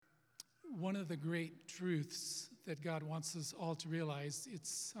one of the great truths that God wants us all to realize. It's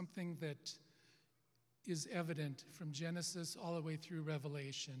something that is evident from Genesis all the way through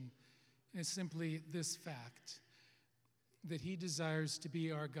Revelation. And it's simply this fact, that he desires to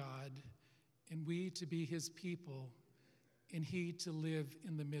be our God, and we to be his people, and he to live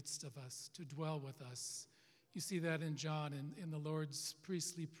in the midst of us, to dwell with us. You see that in John, in the Lord's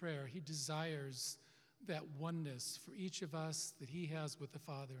priestly prayer. He desires that oneness for each of us that he has with the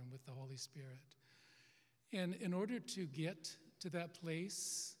Father and with the Holy Spirit. And in order to get to that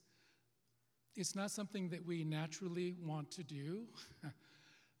place, it's not something that we naturally want to do.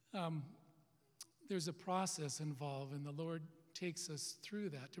 There's a process involved, and the Lord takes us through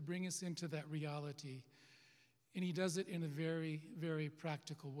that to bring us into that reality. And he does it in a very, very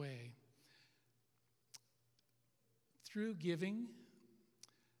practical way. Through giving,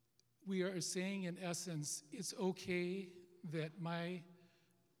 we are saying, in essence, it's okay that my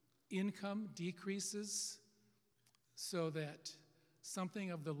income decreases so that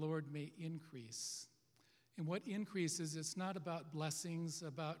something of the Lord may increase. And what increases, it's not about blessings,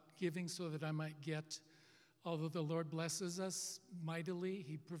 about giving so that I might get. Although the Lord blesses us mightily,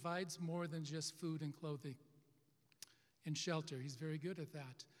 he provides more than just food and clothing and shelter. He's very good at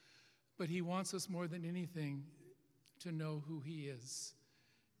that. But he wants us more than anything to know who he is.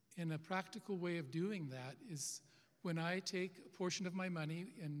 And a practical way of doing that is when I take a portion of my money,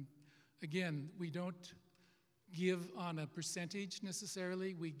 and again, we don't give on a percentage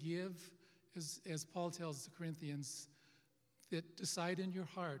necessarily. We give, as Paul tells the Corinthians, that decide in your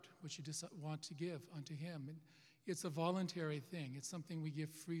heart what you want to give unto him. And it's a voluntary thing. It's something we give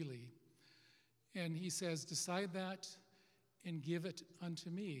freely. And he says, decide that and give it unto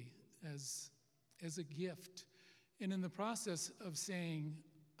me as a gift. And in the process of saying,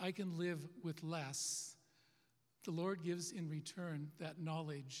 I can live with less, the Lord gives in return that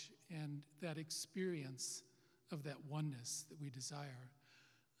knowledge and that experience of that oneness that we desire.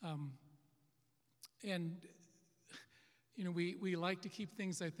 We like to keep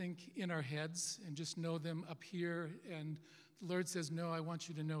things, I think, in our heads and just know them up here. And the Lord says, no, I want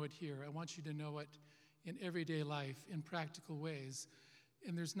you to know it here. I want you to know it in everyday life, in practical ways.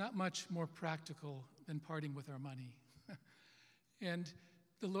 And there's not much more practical than parting with our money. And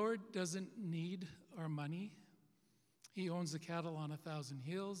the Lord doesn't need our money. He owns the cattle on 1,000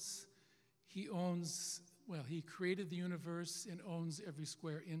 hills. He created the universe and owns every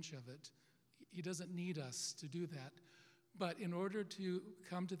square inch of it. He doesn't need us to do that. But in order to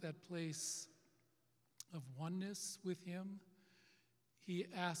come to that place of oneness with him, he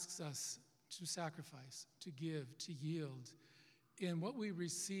asks us to sacrifice, to give, to yield. And what we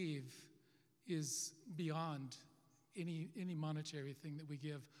receive is beyond any monetary thing that we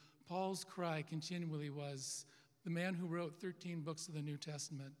give. Paul's cry continually was, the man who wrote 13 books of the New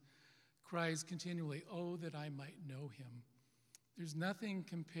Testament cries continually, oh, that I might know him. There's nothing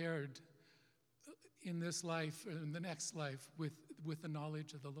compared in this life or in the next life with the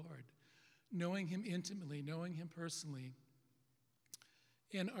knowledge of the Lord. Knowing him intimately, knowing him personally.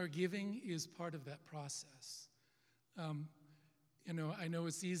 And our giving is part of that process. I know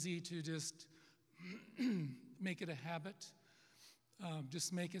it's easy to just make it a habit,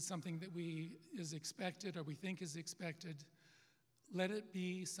 just make it something that is expected or we think is expected. Let it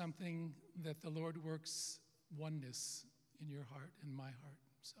be something that the Lord works oneness in your heart and my heart.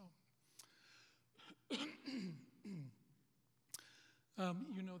 So,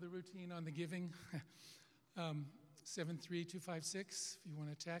 you know the routine on the giving, 73256 if you want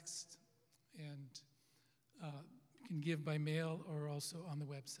to text, and you can give by mail or also on the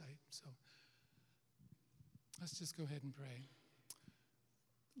website. So let's just go ahead and pray.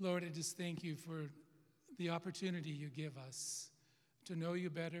 Lord, I just thank you for the opportunity you give us to know you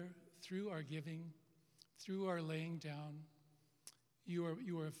better through our giving, through our laying down. You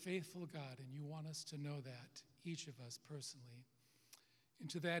are a faithful God, and you want us to know that, each of us personally. And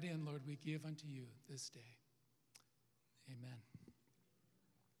to that end, Lord, we give unto you this day. Amen.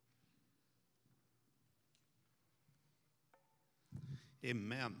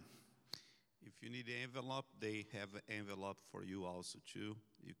 Amen. If you need an envelope, they have an envelope for you also too.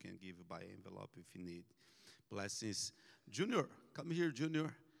 You can give by envelope if you need. Blessings. Junior, come here,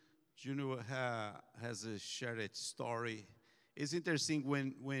 Junior. Junior has a shared story. It's interesting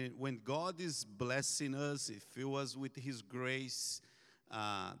when God is blessing us, He fills us with His grace.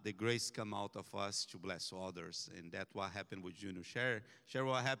 The grace come out of us to bless others, and that's what happened with Junior. Share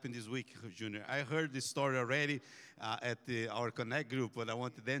what happened this week, Junior. I heard this story already at our Connect group, but I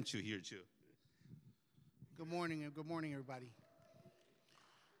wanted them to hear too. Good morning, everybody.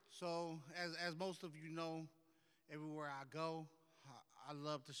 So, as most of you know, everywhere I go, I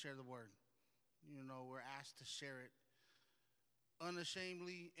love to share the word. we're asked to share it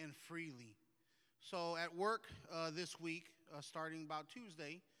unashamedly and freely. So at work this week, starting about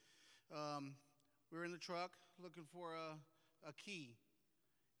Tuesday, we were in the truck looking for a key,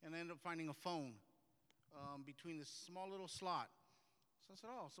 and I ended up finding a phone between this small little slot. So I said,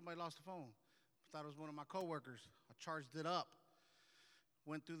 oh, somebody lost a phone. I thought it was one of my coworkers. I charged it up,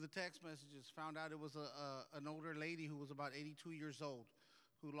 went through the text messages, found out it was an older lady who was about 82 years old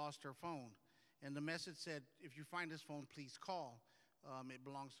who lost her phone. And the message said, if you find this phone, please call. It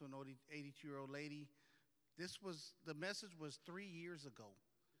belongs to an 82-year-old lady. The message was 3 years ago.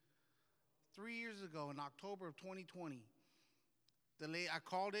 3 years ago, in October of 2020. I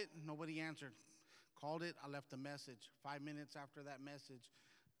called it, nobody answered. Called it, I left a message. 5 minutes after that message,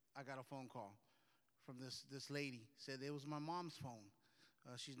 I got a phone call from this lady. Said it was my mom's phone.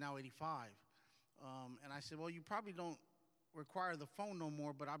 She's now 85. And I said, well, you probably don't require the phone no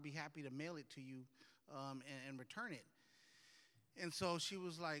more, but I'll be happy to mail it to you and return it. And so she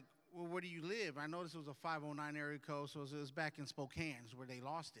was like, well, where do you live? I noticed it was a 509 area code, so it was back in Spokane where they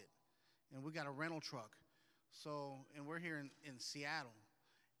lost it. And we got a rental truck. And we're here in Seattle.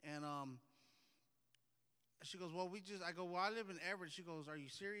 And she goes, well, I go, well, I live in Everett. She goes, are you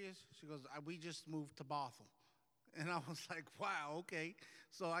serious? She goes, we just moved to Bothell. And I was like, wow, okay.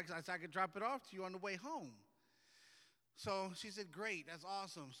 So I could drop it off to you on the way home. So she said, great, that's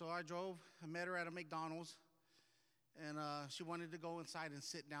awesome. So I drove, I met her at a McDonald's, and she wanted to go inside and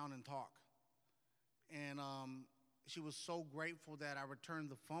sit down and talk. And she was so grateful that I returned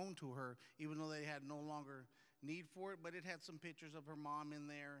the phone to her, even though they had no longer need for it, but it had some pictures of her mom in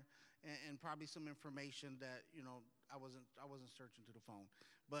there and probably some information that, I wasn't searching through the phone.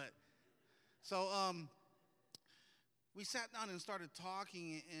 But so we sat down and started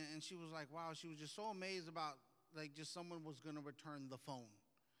talking, and she was like, wow, she was just so amazed about, like, just someone was going to return the phone.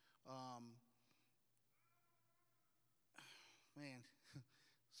 Man.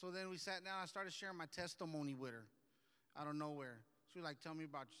 So then we sat down. I started sharing my testimony with her out of nowhere. She was like, tell me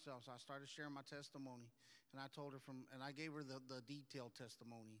about yourself. So I started sharing my testimony, and I told her and I gave her the detailed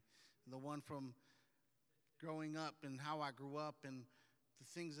testimony, the one from growing up and how I grew up and the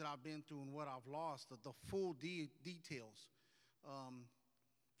things that I've been through and what I've lost, the full details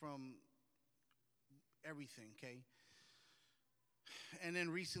from everything, okay? And then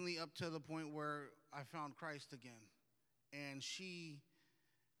recently up to the point where I found Christ again. And she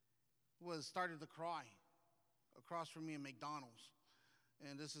started to cry across from me in McDonald's.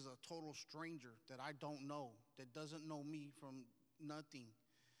 And this is a total stranger that I don't know, that doesn't know me from nothing.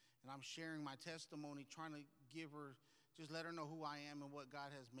 And I'm sharing my testimony, trying to just let her know who I am and what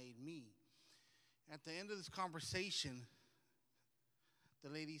God has made me. At the end of this conversation, the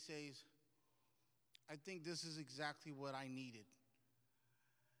lady says, I think this is exactly what I needed.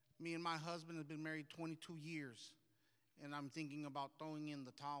 Me and my husband have been married 22 years, and I'm thinking about throwing in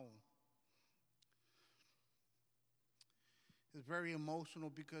the towel. It's very emotional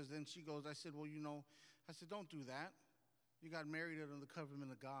because then she goes, I said, well, I said, don't do that. You got married under the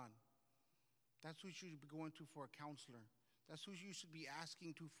covenant of God. That's who you should be going to for a counselor. That's who you should be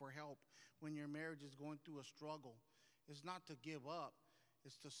asking to for help when your marriage is going through a struggle. It's not to give up.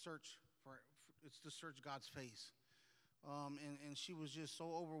 It's to search God's face. And she was just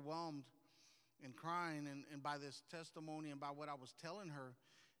so overwhelmed and crying and by this testimony and by what I was telling her.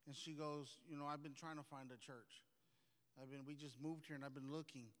 And she goes, I've been trying to find a church. We just moved here and I've been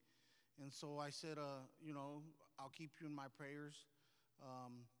looking. And so I said, I'll keep you in my prayers.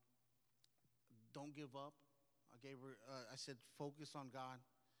 Don't give up. I said, focus on God.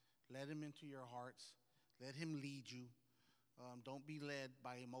 Let him into your hearts. Let him lead you. Don't be led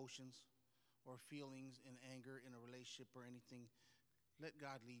by emotions or feelings and anger in a relationship or anything. Let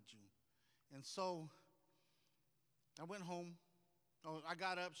God lead you. And so I went home. Oh, I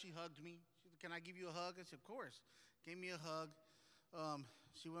got up. She hugged me. She said, can I give you a hug? I said, of course. Gave me a hug.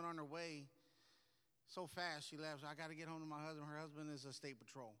 She went on her way so fast. She left. I got to get home to my husband. Her husband is a state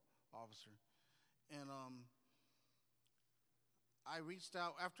patrol officer. And I reached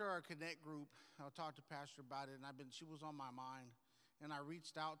out after our Connect group. I talked to Pastor about it, and she was on my mind. And I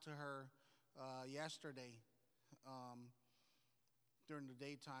reached out to her yesterday during the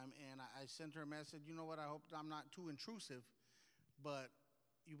daytime, and I sent her a message. You know what? I hope I'm not too intrusive, but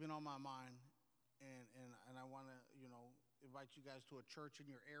you've been on my mind, and I want to invite you guys to a church in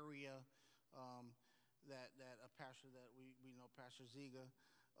your area that a pastor that we know, Pastor Ziga,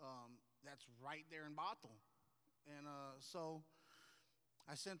 that's right there in Bothell. And so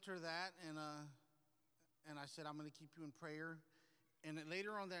I sent her that, and I said, I'm going to keep you in prayer. And then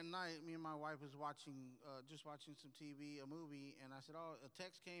later on that night, me and my wife was just watching some TV, a movie, and I said, "Oh, a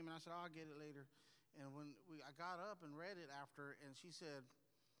text came," and I said, "Oh, I'll get it later." And I got up and read it after, and she said,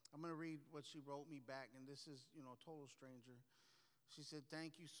 I'm going to read what she wrote me back, and this is, a total stranger. She said,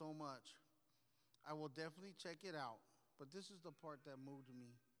 "Thank you so much. I will definitely check it out, but this is the part that moved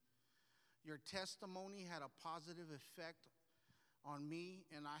me. Your testimony had a positive effect on me,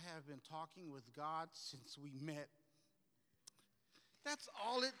 and I have been talking with God since we met." That's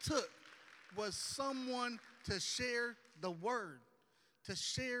all it took, was someone to share the word, to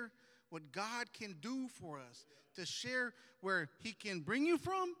share what God can do for us, to share where he can bring you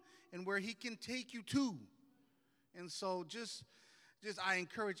from and where he can take you to. And so just I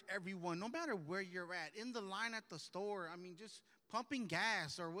encourage everyone, no matter where you're at, in the line at the store, just pumping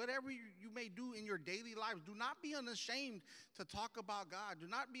gas or whatever you may do in your daily lives, do not be unashamed to talk about God. Do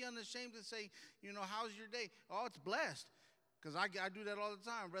not be unashamed to say, how's your day? Oh, it's blessed. Because I do that all the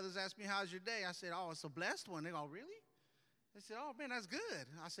time. Brothers ask me, "How's your day?" I said, "Oh, it's a blessed one." They go, "Really?" They said, "Oh, man, that's good."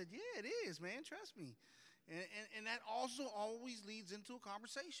 I said, "Yeah, it is, man. Trust me." And that also always leads into a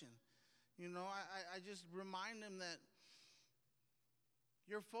conversation. I just remind them that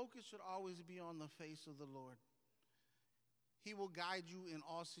your focus should always be on the face of the Lord. He will guide you in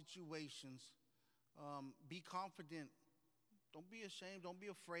all situations. Be confident. Don't be ashamed. Don't be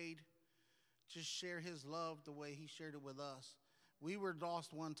afraid. Just share his love the way he shared it with us. We were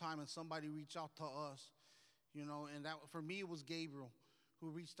lost one time, and somebody reached out to us, and that for me it was Gabriel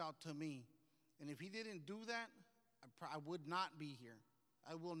who reached out to me. And if he didn't do that, I would not be here.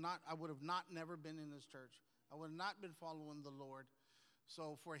 I would have never been in this church. I would have not been following the Lord.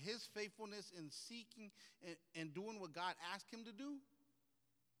 So for his faithfulness in seeking and doing what God asked him to do,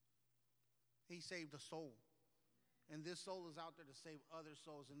 he saved a soul. And this soul is out there to save other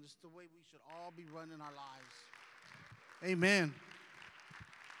souls. And this is the way we should all be running our lives. Amen.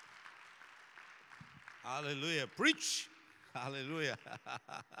 Hallelujah. Preach. Hallelujah.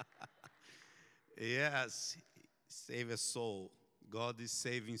 Yes. Save a soul. God is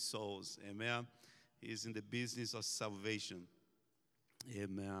saving souls. Amen. He's in the business of salvation.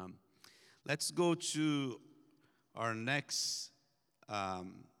 Amen. Let's go to our next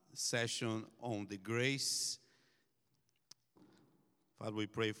session on the grace. Father, we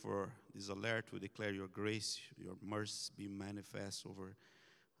pray for this alert. We declare your grace, your mercy be manifest over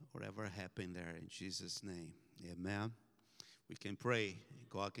whatever happened there in Jesus' name. Amen. We can pray.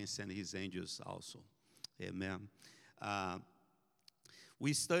 God can send his angels also. Amen.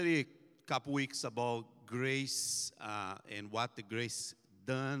 We studied a couple weeks about grace and what the grace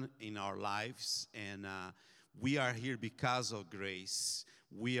done in our lives. And we are here because of grace.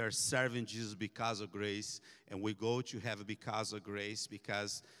 We are serving Jesus because of grace, and we go to heaven because of grace,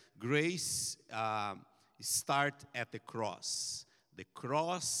 because grace starts at the cross. The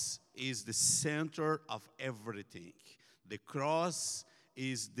cross is the center of everything. The cross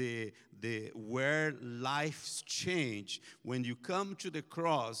is the where lives change. When you come to the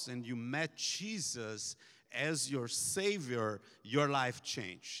cross and you met Jesus as your Savior, your life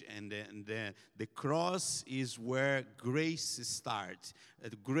changed. And the cross is where grace starts.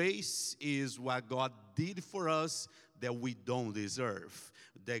 Grace is what God did for us that we don't deserve.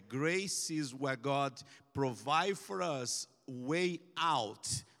 The grace is what God provided for us way out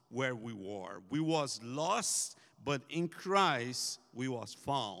where we were. We was lost, but in Christ we was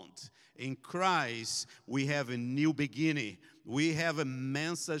found. In Christ we have a new beginning. We have a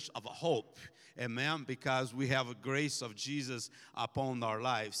message of hope. Amen. Because we have a grace of Jesus upon our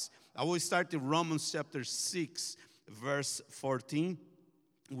lives. I will start in Romans chapter 6, verse 14.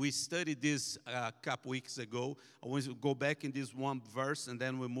 We studied this a couple weeks ago. I want to go back in this one verse and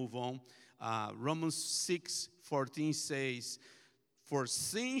then we move on. Romans 6:14 says, "For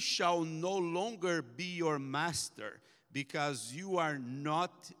sin shall no longer be your master, because you are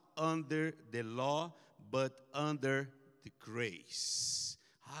not under the law, but under the grace."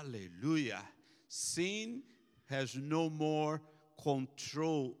 Hallelujah. Sin has no more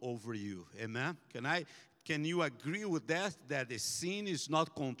control over you. Amen. Can you agree with that the sin is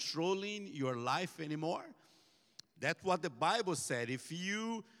not controlling your life anymore? That's what the Bible said. If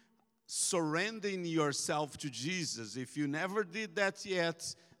you surrendering yourself to Jesus, if you never did that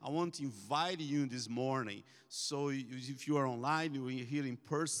yet, I want to invite you this morning. So if you are online, you are here in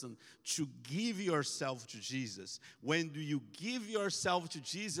person, to give yourself to Jesus. When do you give yourself to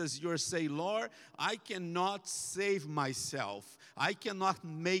Jesus, you're saying, Lord, I cannot save myself. I cannot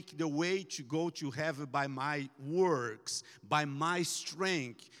make the way to go to heaven by my works, by my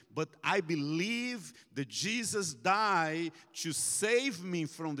strength. But I believe that Jesus died to save me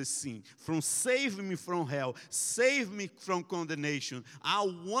from the sin, save me from hell, save me from condemnation. I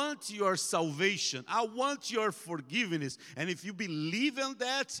want your salvation. I want your forgiveness. And if you believe in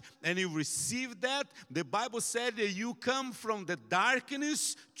that and you receive that, the Bible said that you come from the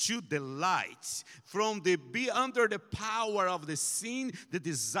darkness to the light, from the be under the power of the sin, the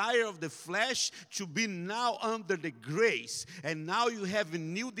desire of the flesh, to be now under the grace. And now you have a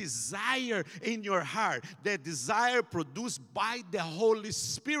new desire in your heart, that desire produced by the Holy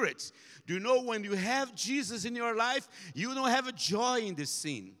Spirit. Do you know when you have Jesus in your life, you don't have a joy in the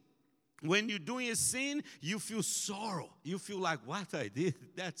sin. When you're doing a sin, you feel sorrow. You feel like, what I did,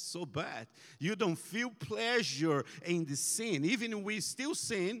 that's so bad. You don't feel pleasure in the sin. Even we still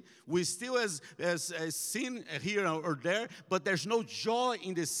sin, we still as sin here or there, but there's no joy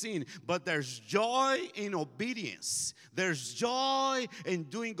in the sin. But there's joy in obedience. There's joy in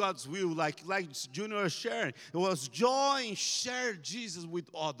doing God's will, like Junior was sharing. It was joy in sharing Jesus with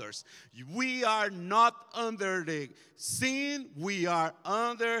others. We are not under the sin, we are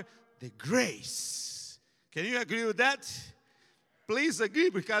under the grace. Can you agree with that? Please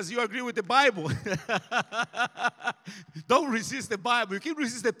agree, because you agree with the Bible. Don't resist the Bible. You can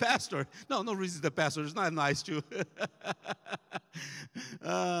resist the pastor. No, don't resist the pastor. It's not nice to.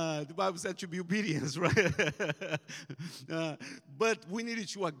 The Bible said to be obedience, right? But we needed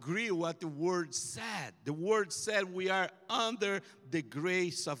to agree what the Word said. The Word said we are under the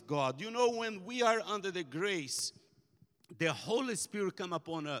grace of God. You know, when we are under the grace, the Holy Spirit come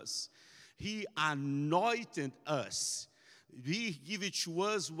upon us. He anointed us. He give it to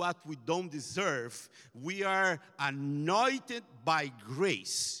us what we don't deserve. We are anointed by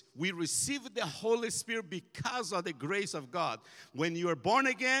grace. We receive the Holy Spirit because of the grace of God. When you are born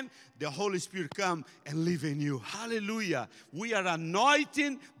again, the Holy Spirit come and live in you. Hallelujah. We are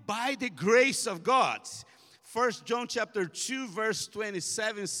anointed by the grace of God. 1 John chapter 2 verse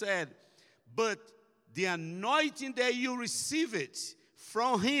 27 said, but the anointing that you receive it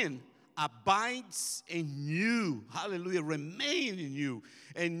from Him abides in you. Hallelujah. Remain in you.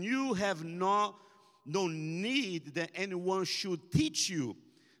 And you have no need that anyone should teach you.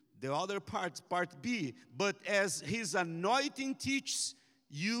 The other part B. But as His anointing teaches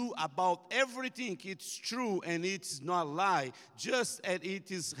you about everything, it's true and it's not lie. Just as it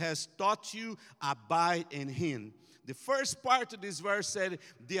has taught you, abide in Him. The first part of this verse said,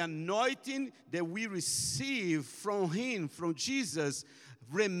 the anointing that we receive from Him, from Jesus,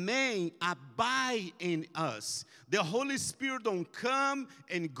 remain, abide in us. The Holy Spirit don't come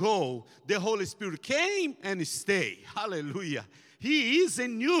and go. The Holy Spirit came and stay. Hallelujah. He is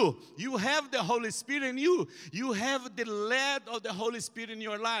in you. You have the Holy Spirit in you. You have the lead of the Holy Spirit in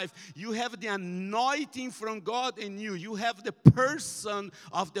your life. You have the anointing from God in you. You have the person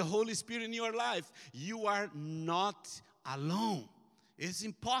of the Holy Spirit in your life. You are not alone. It's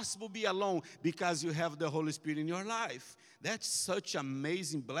impossible to be alone because you have the Holy Spirit in your life. That's such an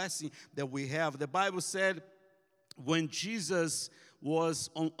amazing blessing that we have. The Bible said when Jesus was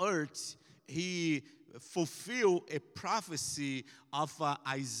on earth, He fulfilled a prophecy of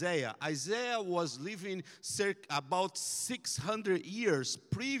Isaiah. Isaiah was living about 600 years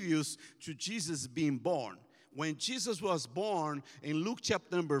previous to Jesus being born. When Jesus was born, in Luke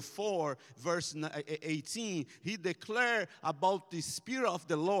chapter number 4, verse 18, He declared about the Spirit of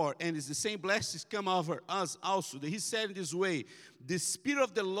the Lord, and it's the same blessings come over us also. He said in this way, the Spirit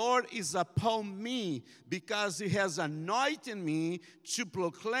of the Lord is upon me, because He has anointed me to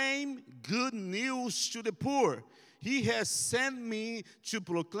proclaim good news to the poor. He has sent me to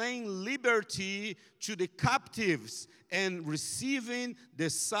proclaim liberty to the captives, and receiving the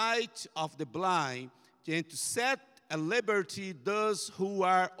sight of the blind, and to set at liberty those who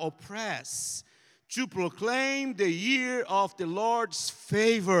are oppressed, to proclaim the year of the Lord's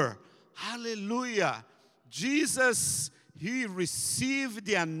favor. Hallelujah. Jesus, He received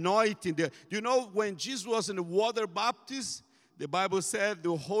the anointing. You know, when Jesus was in the water baptism, the Bible said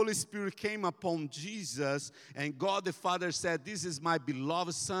the Holy Spirit came upon Jesus, and God the Father said, this is my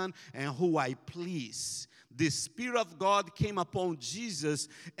beloved Son, and who I please. The Spirit of God came upon Jesus,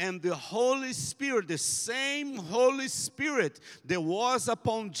 and the Holy Spirit, the same Holy Spirit that was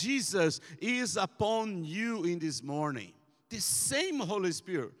upon Jesus, is upon you in this morning. The same Holy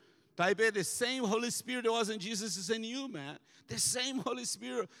Spirit. Type it, the same Holy Spirit that was in Jesus is in you, man. The same Holy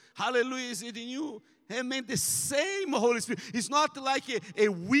Spirit. Hallelujah, is it in you? Amen. The same Holy Spirit. It's not like a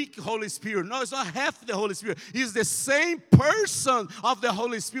weak Holy Spirit. No, it's not half the Holy Spirit. It's the same person of the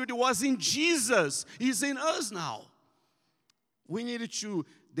Holy Spirit that was in Jesus. He's in us now. We need to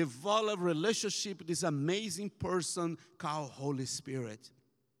develop a relationship with this amazing person called Holy Spirit.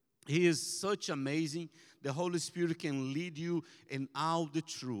 He is such amazing. The Holy Spirit can lead you in all the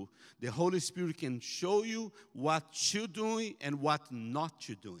truth. The Holy Spirit can show you what you're doing and what not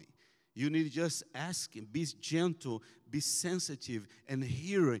you're doing. You need to just ask Him, be gentle, be sensitive, and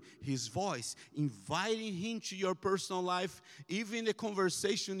hear His voice, inviting Him to your personal life, even the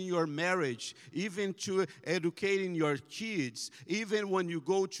conversation in your marriage, even to educating your kids, even when you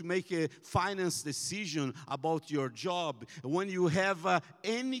go to make a finance decision about your job, when you have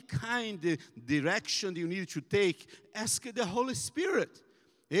any kind of direction you need to take, ask the Holy Spirit.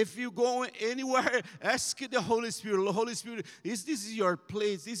 If you go anywhere, ask the Holy Spirit. Holy Spirit, this is your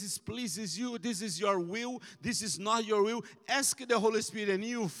place. This pleases you. This is your will. This is not your will. Ask the Holy Spirit, and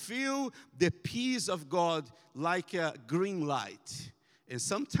you feel the peace of God like a green light. And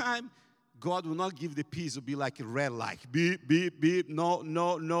sometimes God will not give the peace. It will be like a red light. Beep, beep, beep. No,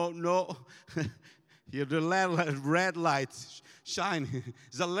 no, no, no. Here the red light shine.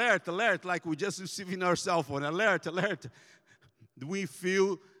 It's alert, alert, like we just received in our cell phone. Alert, alert. We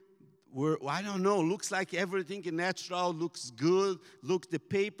feel, I don't know, looks like everything in natural, looks good, the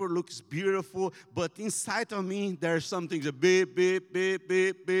paper looks beautiful, but inside of me, there's something, beep, beep, beep,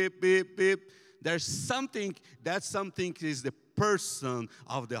 beep, beep, beep, beep. There's something, that something is the person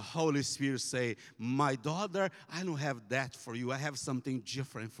of the Holy Spirit say, my daughter, I don't have that for you. I have something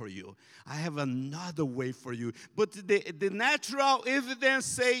different for you. I have another way for you. But the natural evidence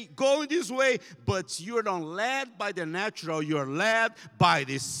say, go this way. But you're not led by the natural. You're led by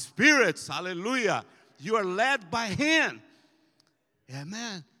the Spirit. Hallelujah. You are led by Him.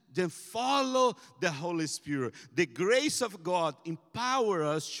 Amen. Then follow the Holy Spirit. The grace of God empower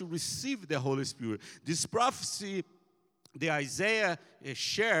us to receive the Holy Spirit. This prophecy the Isaiah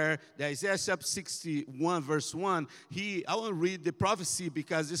share, the Isaiah chapter 61 verse 1, I want to read the prophecy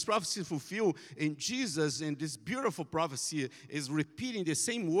because this prophecy is fulfilled in Jesus, and this beautiful prophecy is repeating the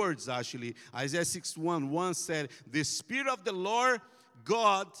same words actually. Isaiah 61:1 said, the Spirit of the Lord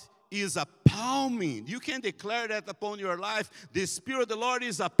God is upon me. You can declare that upon your life. The Spirit of the Lord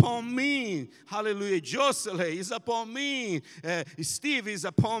is upon me. Hallelujah. Jocelyn is upon me. Steve is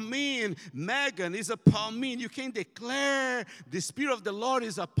upon me. And Megan is upon me. You can declare the Spirit of the Lord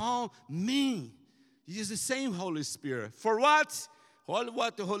is upon me. He is the same Holy Spirit. For what?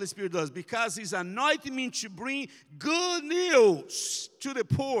 What the Holy Spirit does. Because He's anointing me to bring good news to the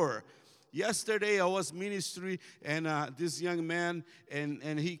poor. Yesterday I was ministry, and this young man,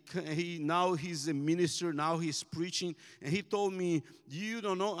 and he now he's a minister, now he's preaching, and he told me, you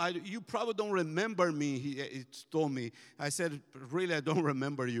don't know, you probably don't remember me, he told me. I said, really, I don't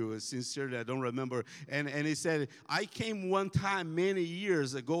remember you, sincerely, I don't remember. And he said, I came one time many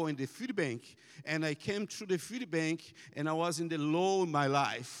years ago in the food bank, and I came through the food bank, and I was in the low in my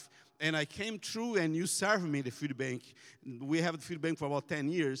life. And I came through, and you served me the food bank. We have the food bank for about 10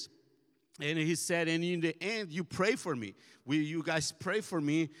 years. And he said, and in the end, you pray for me. You guys pray for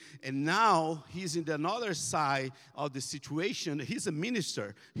me. And now he's in the other side of the situation. He's a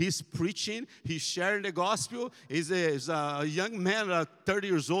minister. He's preaching. He's sharing the gospel. He's a young man, 30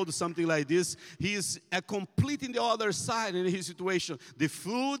 years old or something like this. He's completing the other side in his situation. The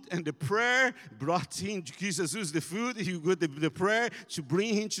food and the prayer brought him, Jesus used the food. He got the prayer to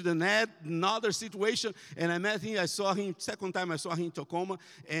bring him to the another situation. And I met him. I saw him, second time I saw him in Tacoma.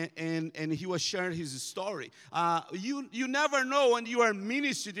 And he was sharing his story. You never know when you are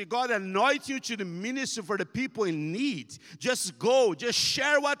ministry, God anoints you to the ministry for the people in need. Just go, just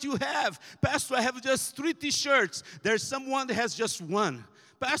share what you have. Pastor, I have just 3 t-shirts. There's someone that has just 1.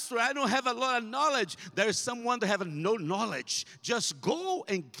 Pastor, I don't have a lot of knowledge. There's someone that have no knowledge. Just go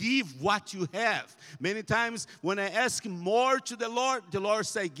and give what you have. Many times when I ask more to the Lord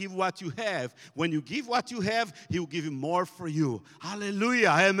say, give what you have. When you give what you have, He will give you more for you. Hallelujah.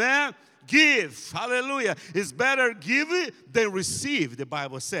 Amen. Give. Hallelujah. It's better give it than receive, the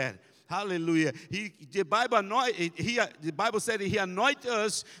Bible said. Hallelujah. The Bible said He anointed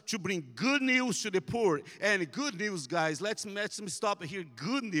us to bring good news to the poor. And good news, guys, let's stop here.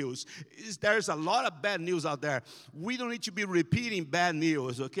 Good news. There's a lot of bad news out there. We don't need to be repeating bad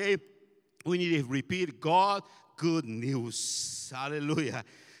news, okay? We need to repeat God good news. Hallelujah.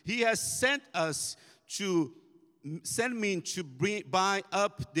 He has sent me to bind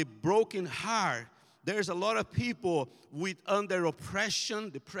up the broken heart. There's a lot of people under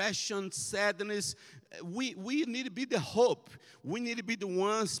oppression, depression, sadness. We need to be the hope. We need to be the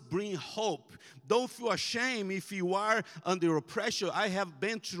ones bring hope. Don't feel ashamed if you are under oppression. I have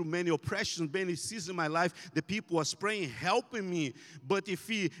been through many oppressions, many seasons in my life. The people was praying, helping me. But if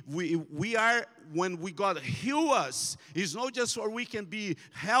we are, when we God heal us, it's not just for we can be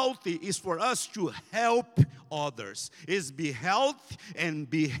healthy, it's for us to help others. It's be health and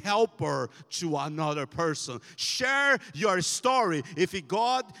be helper to another person. Share your story. If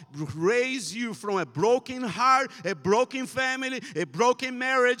God raised you from a broken heart, a broken family, a broken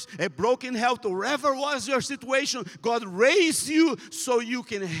marriage, a broken health, whatever was your situation, God raised you so you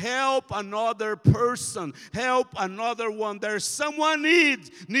can help another person, help another one. There's someone need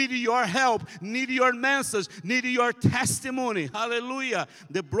your help, need your message, need your testimony. Hallelujah.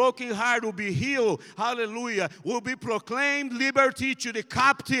 The broken heart will be healed. Hallelujah. Will be proclaimed liberty to the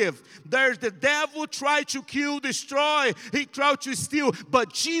captive. There's the devil tried to kill, destroy. He tried to steal.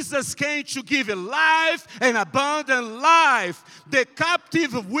 But Jesus came to give a life, an abundant life. The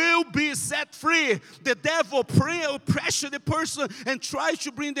captive will be set free. The devil pressure the person and try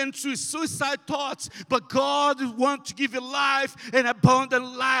to bring them to suicide thoughts. But God wants to give you life, an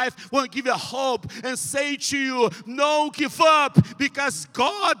abundant life. Want to give you hope and say to you, no give up, because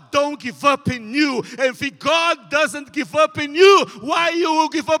God don't give up in you. And if God doesn't give up in you, why you will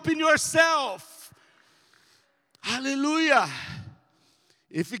give up in yourself? Hallelujah.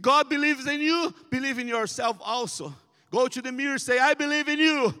 If God believes in you, believe in yourself also. Go to the mirror, say, I believe in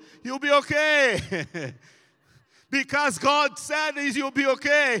you. You'll be okay. Because God said is you'll be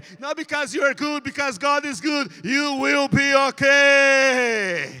okay. Not because you're good, because God is good. You will be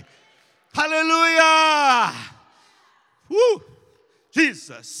okay. Hallelujah. Woo.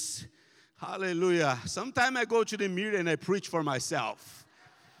 Jesus. Hallelujah. Sometimes I go to the mirror and I preach for myself.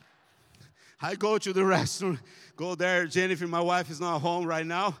 I go to the restroom, go there. Jennifer, my wife, is not home right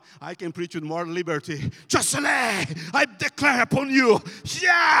now. I can preach with more liberty. Jocelyn, I declare upon you.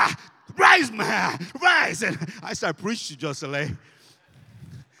 Yeah, rise, man, rise. And I start preaching to Jocelyn.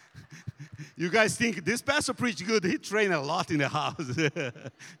 You guys think this pastor preach good? He trained a lot in the house.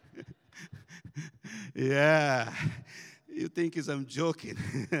 Yeah. You think I'm joking.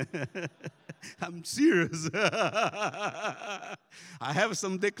 I'm serious. I have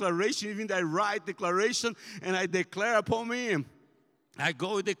some declaration, even I write declaration, and I declare upon me. I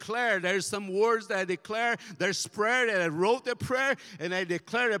go and declare. There's some words that I declare. There's prayer that I wrote a prayer, and I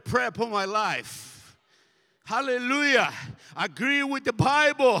declare a prayer upon my life. Hallelujah. Agree with the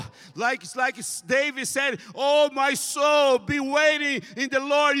Bible. Like David said, oh, my soul, be waiting in the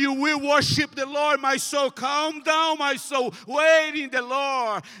Lord. You will worship the Lord, my soul. Calm down, my soul. Wait in the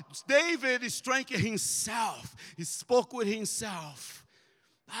Lord. David is strengthening himself. He spoke with himself.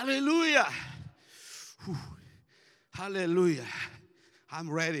 Hallelujah. Whew. Hallelujah. I'm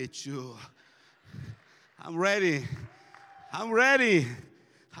ready.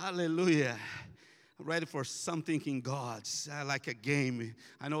 Hallelujah. Ready for something in God, like a game.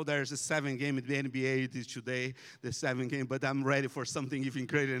 I know there's a 7 game in the NBA today, the 7th game, but I'm ready for something even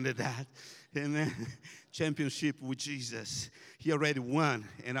greater than that. Amen. Championship with Jesus. He already won,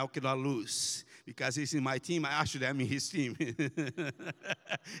 and I cannot lose because he's in my team. Actually, I'm in his team.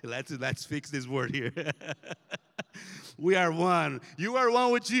 Let's fix this word here. We are one. You are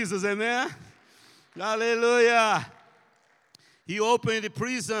one with Jesus, amen? Hallelujah. He opened the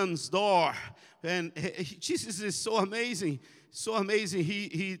prison's door. And Jesus is so amazing, so amazing.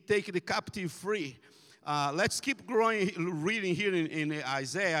 He take the captive free. Let's keep reading here in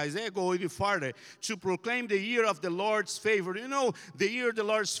Isaiah. Isaiah go even farther. To proclaim the year of the Lord's favor. You know, the year of the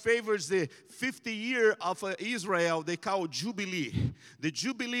Lord's favor is the 50th year of Israel. They call Jubilee. The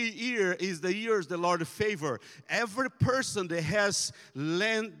Jubilee year is the years the Lord's favor. Every person that has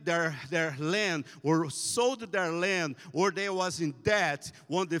land, their land, or sold their land, or they was in debt,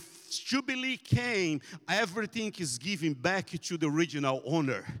 when the Jubilee came, everything is given back to the original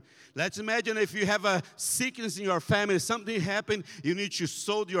owner. Let's imagine if you have a sickness in your family, something happened, you need to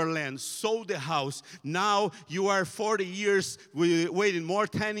sold your land, sold the house. Now you are 40 years, waiting more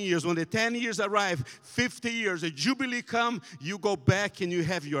 10 years. When the 10 years arrive, 50 years, a jubilee come, you go back and you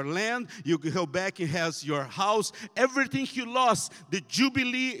have your land, you go back and have your house. Everything you lost, the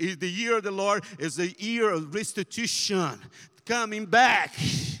jubilee is the year of the Lord, is the year of restitution, coming back.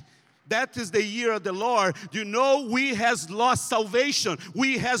 That is the year of the Lord. You know, we has lost salvation.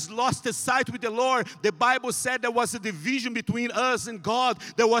 We has lost the sight with the Lord. The Bible said there was a division between us and God.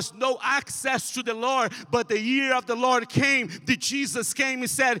 There was no access to the Lord. But the year of the Lord came. Jesus came and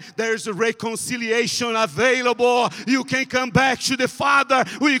said, there's a reconciliation available. You can come back to the Father.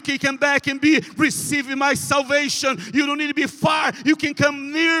 You can come back and be receiving my salvation. You don't need to be far. You can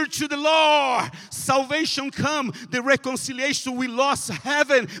come near to the Lord. salvation come, the reconciliation, we lost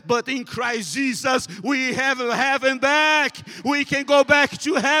heaven, but in Christ Jesus, we have heaven back. We can go back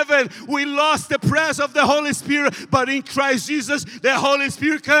to heaven. We lost the presence of the Holy Spirit, but in Christ Jesus, the Holy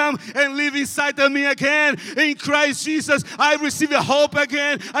Spirit come and live inside of me again. In Christ Jesus, I receive a hope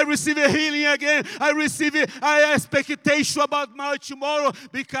again. I receive a healing again. I receive an expectation about my tomorrow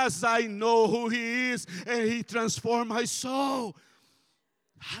because I know who He is and He transformed my soul.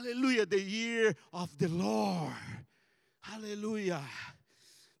 Hallelujah, the year of the Lord. Hallelujah.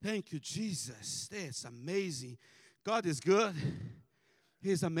 Thank you, Jesus. That's amazing. God is good.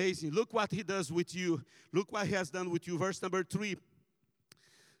 He's amazing. Look what He does with you. Look what He has done with you. Verse number 3.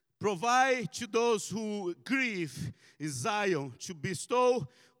 Provide to those who grieve in Zion, to bestow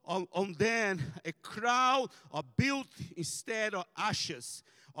on them a crown of beauty instead of ashes,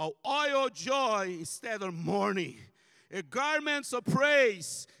 of oil of joy instead of mourning, a garment of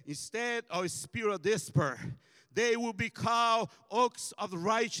praise instead of a spirit of despair. They will be called oaks of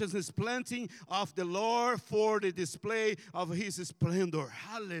righteousness, planting of the Lord for the display of His splendor.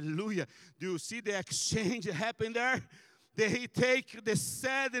 Hallelujah. Do you see the exchange happening there? That He take the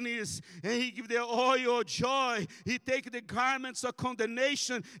sadness and He give the oil of joy. He take the garments of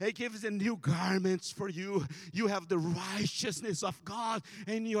condemnation and gives the new garments for you. You have the righteousness of God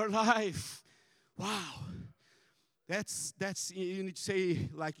in your life. Wow. That's you need to say,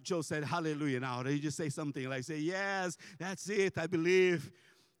 like Joe said, hallelujah now. You just say something like, say, yes, that's it, I believe.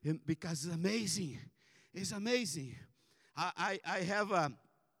 And because it's amazing. It's amazing. I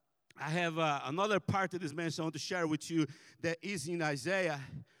have another part of this message I want to share with you that is in Isaiah.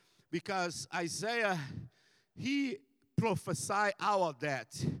 Because Isaiah, he prophesied all of that.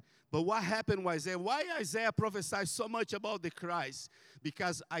 But what happened with Isaiah? Why Isaiah prophesied so much about the Christ?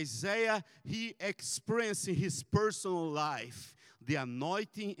 Because Isaiah, he experienced in his personal life the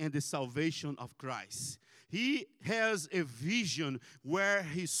anointing and the salvation of Christ. He has a vision where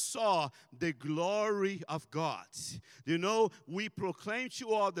he saw the glory of God. You know, we proclaim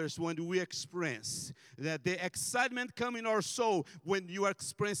to others when we experience that the excitement comes in our soul when you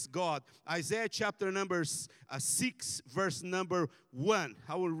experience God. Isaiah chapter number 6, verse number 1.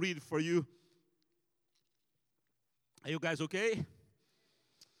 I will read for you. Are you guys okay?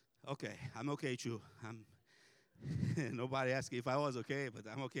 Okay, I'm okay too. Nobody asked if I was okay, but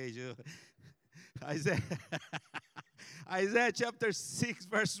I'm okay too. Isaiah chapter 6,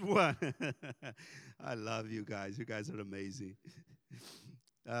 verse 1. I love you guys. You guys are amazing.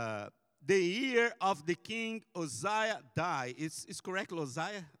 The year of the king Uzziah died. It's correct,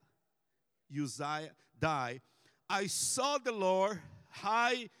 Uzziah? Uzziah died. I saw the Lord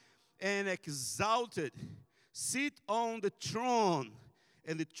high and exalted, sit on the throne,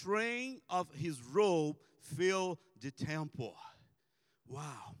 and the train of His robe filled the temple.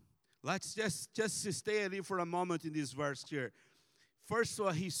 Wow. Let's just stay at it for a moment in this verse here. First of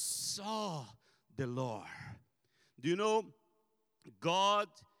all, he saw the Lord. Do you know, God,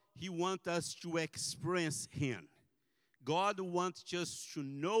 He wants us to experience Him. God wants us to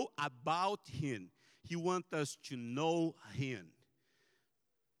know about Him. He wants us to know Him.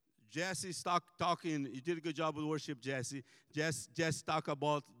 Jesse's talking, you did a good job with worship, Jesse. Just talk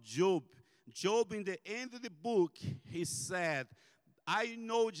about Job. Job, in the end of the book, he said, I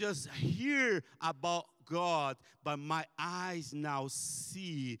know just hear about God, but my eyes now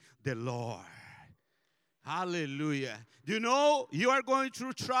see the Lord. Hallelujah. Do you know you are going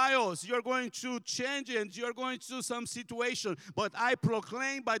through trials, you are going through changes, you are going through some situation, but I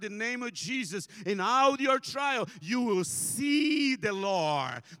proclaim by the name of Jesus, in all your trial, you will see the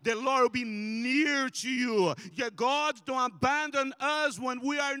Lord. The Lord will be near to you. Yeah, God don't abandon us when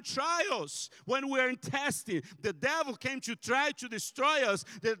we are in trials, when we are in testing. The devil came to try to destroy us.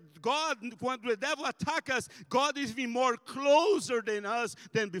 God, when the devil attacks us, God is even more closer than us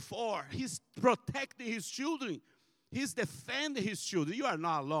than before. He's protecting His children. He's defending His children. You are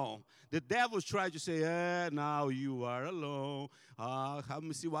not alone. The devil tried to say, now you are alone. Let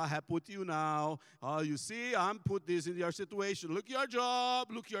me see what happened with you now. You see, I'm put this in your situation. Look at your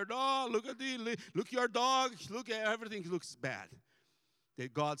job. Look at your dog. Look at your dog. Look at everything. Looks bad.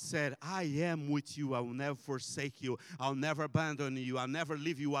 That God said, I am with you. I will never forsake you. I'll never abandon you. I'll never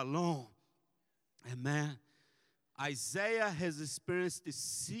leave you alone. Amen. Isaiah has experienced to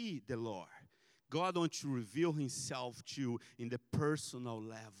see the Lord. God wants to reveal Himself to you in the personal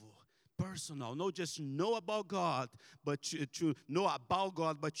level. Personal. Not just know about God, but to know about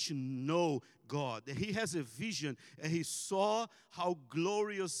God, but to know God. He has a vision, and he saw how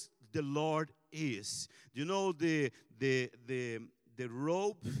glorious the Lord is. You know the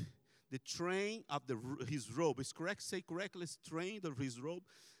robe, the train of his robe. Is correct? Say correctly, train of his robe.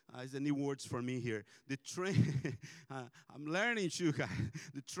 It's a new words for me here. The train, I'm learning too, guys.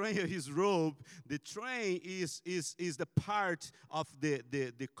 The train of his robe, the train is the part of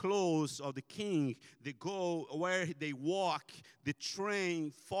the clothes of the king. They go where they walk, the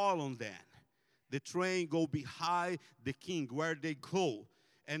train fall on them. The train go behind the king, where they go.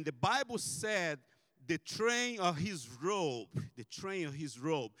 And the Bible said, the train of his robe, the train of his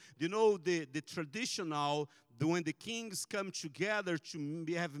robe. You know, the traditional, when the kings come together to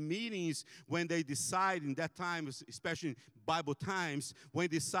have meetings, when they decide in that time, especially in Bible times, when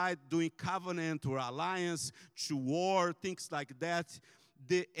they decide doing covenant or alliance to war, things like that,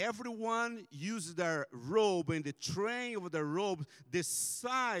 everyone uses their robe, and the train of the robe, the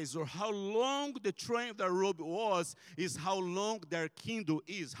size or how long the train of the robe was, is how long their kingdom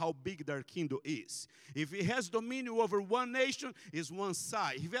is, how big their kingdom is. If it has dominion over one nation, it's one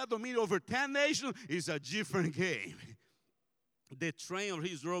side. If it has dominion over 10 nations, it's a different game. The train of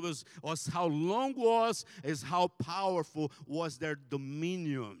his robe was how long was, is how powerful was their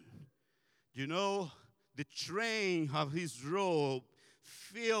dominion. You know, the train of his robe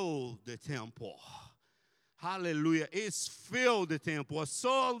filled the temple. Hallelujah. It's filled the temple.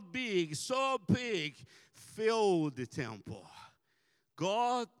 So big, filled the temple.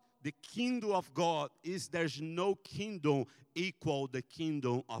 God, the kingdom of God there's no kingdom equal the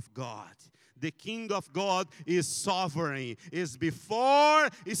kingdom of God. The kingdom of God is sovereign. It's before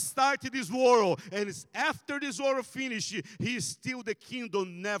it started this world, and it's after this world finished. He is still the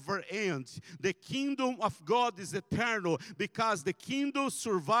kingdom never ends. The kingdom of God is eternal because the kingdom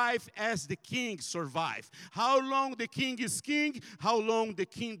survives as the king survives. How long the king is king, how long the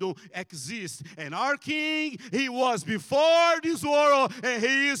kingdom exists. And our king, he was before this world, and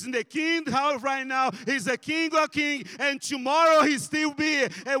he is in the kingdom right now. He's the king of kings, and tomorrow he still be.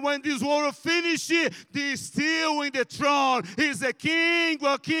 And when this world finishes, he's still in the throne. He's the king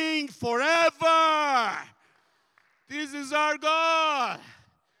of kings forever. This is our God.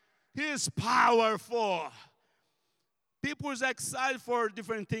 He is powerful. People are excited for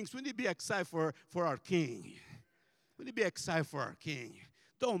different things. We need to be excited for our king. We need to be excited for our king.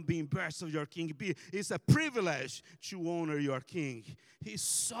 Don't be embarrassed of your king. It's a privilege to honor your king. He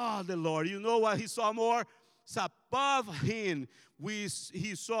saw the Lord. You know what he saw more? So above him, he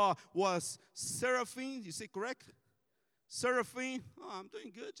saw was seraphim. You say correct? Seraphim. Oh, I'm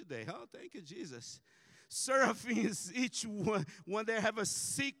doing good today. Oh, thank you, Jesus. Seraphims, each one, when they have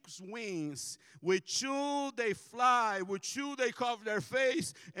 6 wings, with 2 they fly, with 2 they cover their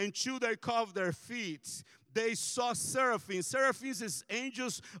face, and 2 they cover their feet. They saw seraphims. Seraphims is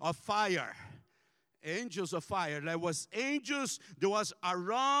angels of fire. Angels of fire. There was angels that was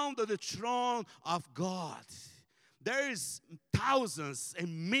around the throne of God. There is thousands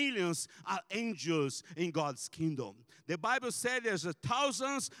and millions of angels in God's kingdom. The Bible said there's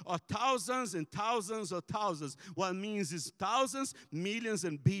thousands of thousands and thousands of thousands. What it means is thousands, millions,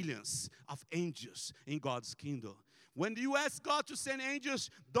 and billions of angels in God's kingdom. When you ask God to send angels,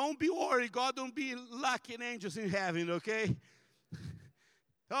 don't be worried. God don't be lacking angels in heaven, okay?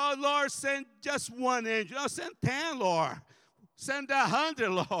 Oh, Lord, send just 1 angel. Oh, send 10, Lord. Send 100,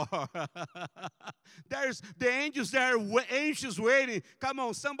 Lord. There's the angels there, angels waiting. Come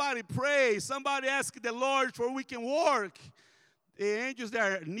on, somebody pray. Somebody ask the Lord for we can work. The angels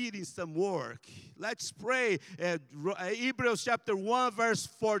there needing some work. Let's pray. Hebrews chapter 1 verse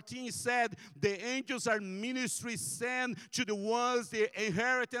 14 said, the angels are ministry sent to the ones, the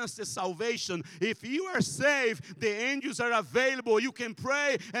inheritance, the salvation. If you are saved, the angels are available. You can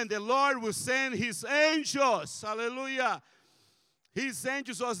pray and the Lord will send his angels. Hallelujah. His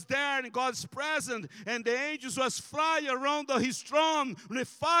angels was there in God's presence, and the angels was flying around his throne with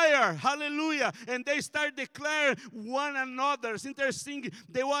fire. Hallelujah. And they started declaring one another. It's interesting,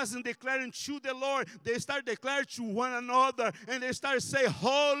 they wasn't declaring to the Lord. They started declaring to one another, and they started saying,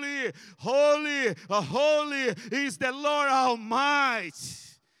 holy, holy, holy is the Lord Almighty.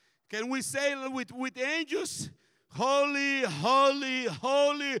 Can we say with angels? Holy, holy,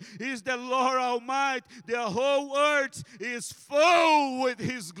 holy is the Lord Almighty. The whole earth is full with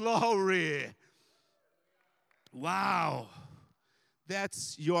his glory. Wow.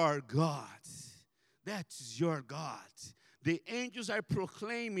 That's your God. That's your God. The angels are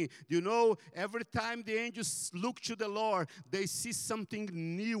proclaiming. You know, every time the angels look to the Lord, they see something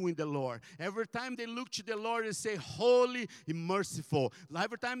new in the Lord. Every time they look to the Lord, they say, holy and merciful.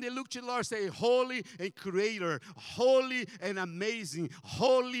 Every time they look to the Lord, say, holy and creator, holy and amazing,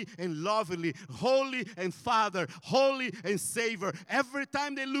 holy and lovely, holy and Father, holy and Savior. Every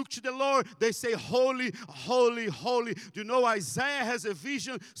time they look to the Lord, they say, holy, holy, holy. You know, Isaiah has a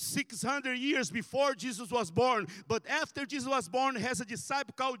vision 600 years before Jesus was born. But after Jesus was born, has a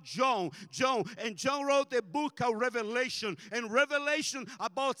disciple called John. And John wrote a book called Revelation. And Revelation,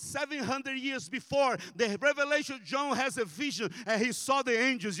 about 700 years before the Revelation, John has a vision, and he saw the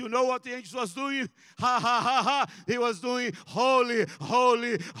angels. You know what the angels was doing? Ha, ha, ha, ha. He was doing holy,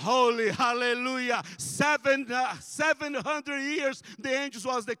 holy, holy, hallelujah. 700 years, the angels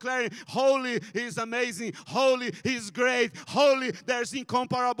was declaring, holy, he is amazing. Holy, he is great. Holy, there's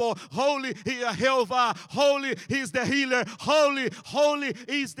incomparable. Holy, he is Jehovah. Holy, he is the healer. Holy, holy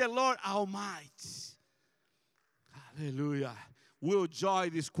is the Lord Almighty. Hallelujah. We'll join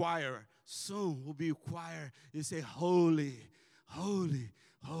this choir. Soon we'll be a choir. You say, holy, holy,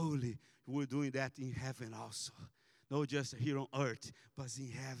 holy. We're doing that in heaven also. Not just here on earth, but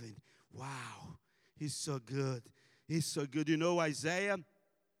in heaven. Wow. He's so good. He's so good. You know, Isaiah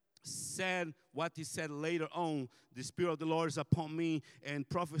said what he said later on. The Spirit of the Lord is upon me, and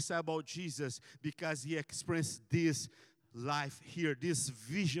prophesy about Jesus, because he experienced this life here, this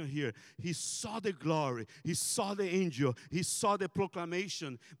vision here. He saw the glory. He saw the angel. He saw the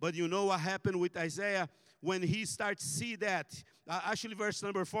proclamation. But you know what happened with Isaiah? When he started to see that, actually verse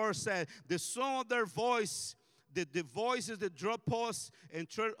number 4 said, the sound of their voice, the voices, the drum posts and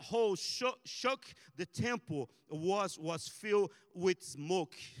church holes shook the temple, was filled with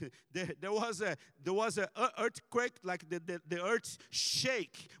smoke. There was a earthquake, like the earth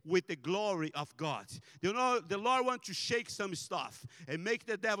shake with the glory of God. You know, the Lord wants to shake some stuff and make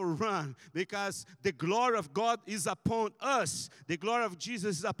the devil run, because the glory of God is upon us. The glory of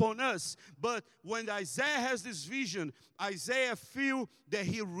Jesus is upon us. But when Isaiah has this vision, Isaiah feel that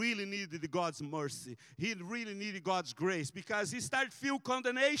he really needed God's mercy. He really needed God's grace, because he started to feel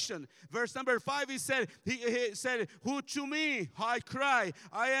condemnation. Verse number 5, he said, who to me I cry,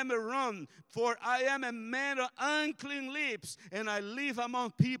 I am a run, for I am a man of unclean lips, and I live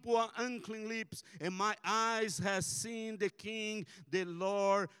among people of unclean lips, and my eyes have seen the King, the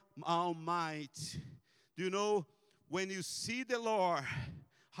Lord Almighty. Do you know, when you see the Lord,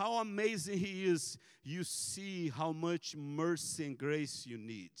 how amazing he is, you see how much mercy and grace you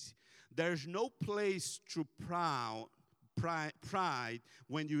need. There's no place to pride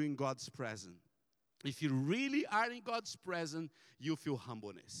when you're in God's presence. If you really are in God's presence, you feel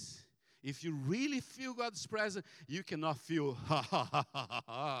humbleness. If you really feel God's presence, you cannot feel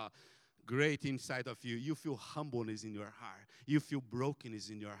great inside of you. You feel humbleness in your heart. You feel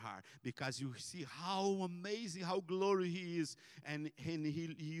brokenness in your heart, because you see how amazing, how glorious he is, and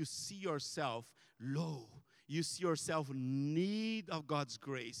you see yourself low. You see yourself in need of God's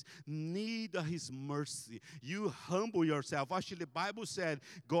grace, need of his mercy. You humble yourself. Actually, the Bible said,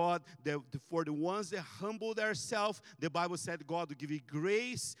 God, for the ones that humble themselves, the Bible said God will give you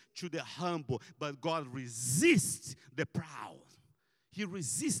grace to the humble, but God resists the proud. He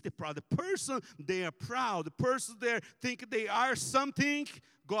resists the proud. The person, they are proud. The person they think they are something,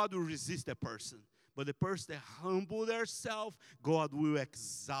 God will resist the person. But the person that humble themselves, God will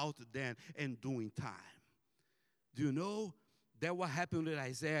exalt them in doing time. Do you know that what happened with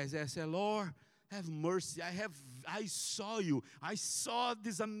Isaiah? Isaiah said, Lord, have mercy. I saw you. I saw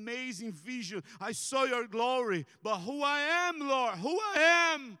this amazing vision. I saw your glory. But who I am, Lord, who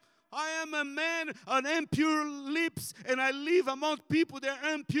I am a man on impure lips, and I live among people that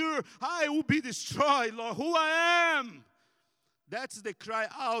are impure. I will be destroyed, Lord. Who I am. That's the cry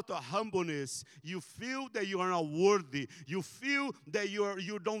out of humbleness. You feel that you are not worthy. You feel that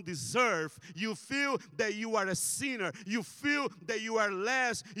you don't deserve. You feel that you are a sinner. You feel that you are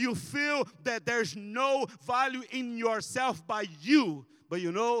less. You feel that there's no value in yourself by you. But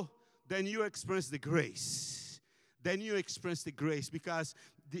you know, then you experience the grace. Then you experience the grace, because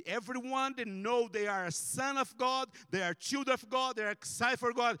everyone that know they are a son of God, they are children of God, they are excited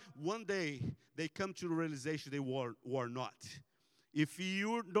for God, one day they come to the realization they were not. If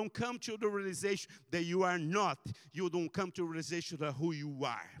you don't come to the realization that you are not, you don't come to the realization of who you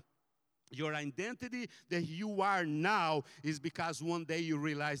are. Your identity that you are now is because one day you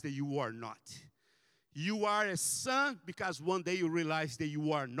realize that you are not. You are a son because one day you realize that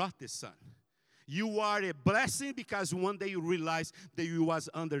you are not the son. You are a blessing because one day you realize that you was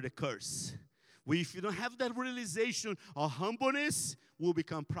under the curse. Well, if you don't have that realization of humbleness, we'll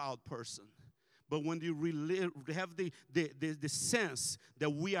become a proud person. But when you really have the sense that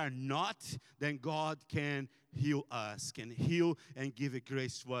we are not, then God can heal us, can heal and give it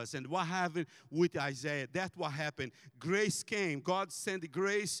grace to us. And what happened with Isaiah? That's what happened. Grace came. God sent the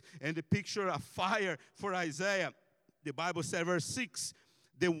grace and the picture of fire for Isaiah. The Bible said, verse 6,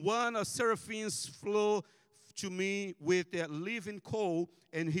 the one of seraphims flew to me with a living coal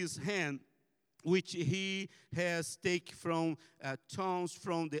in his hand, which he has taken from tongues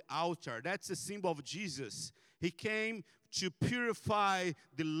from the altar. That's a symbol of Jesus. He came to purify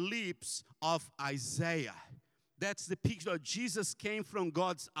the lips of Isaiah. That's the picture. Jesus came from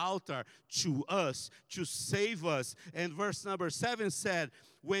God's altar to us, to save us. And verse number 7 said,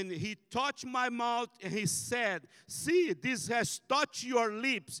 when he touched my mouth, and he said, see, this has touched your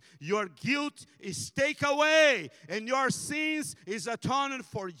lips. Your guilt is taken away, and your sins is atoned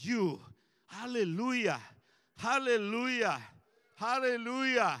for you. Hallelujah. Hallelujah.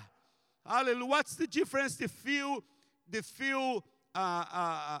 Hallelujah. Hallelujah. What's the difference?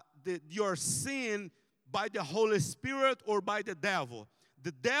 Your sin by the Holy Spirit or by the devil?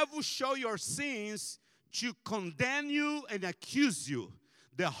 The devil show your sins to condemn you and accuse you.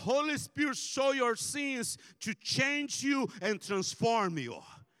 The Holy Spirit show your sins to change you and transform you.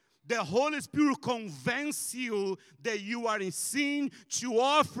 The Holy Spirit convince you that you are in sin, to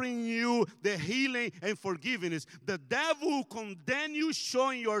offering you the healing and forgiveness. The devil will condemn you,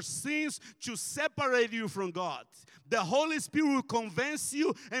 showing your sins to separate you from God. The Holy Spirit will convince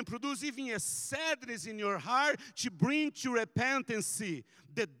you and produce even a sadness in your heart to bring to repentance.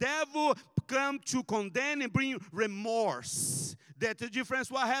 The devil come to condemn and bring remorse. That's the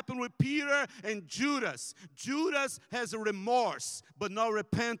difference what happened with Peter and Judas. Judas has a remorse, but no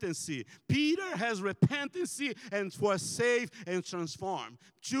repentance. Peter has repentance and was saved and transformed.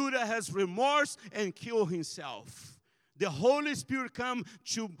 Judas has remorse and killed himself. The Holy Spirit come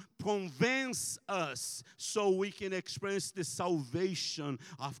to convince us so we can experience the salvation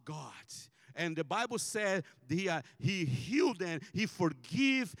of God. And the Bible said he healed and he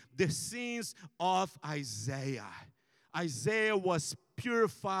forgave the sins of Isaiah. Isaiah was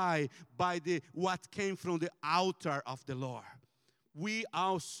purified by what came from the altar of the Lord. We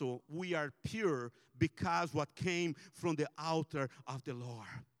are pure because what came from the altar of the Lord.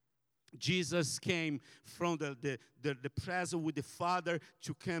 Jesus came from the presence with the Father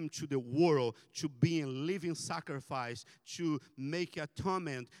to come to the world, to be a living sacrifice, to make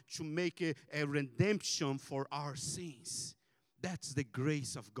atonement, to make a redemption for our sins. That's the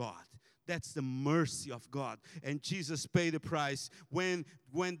grace of God. That's the mercy of God. And Jesus paid the price. When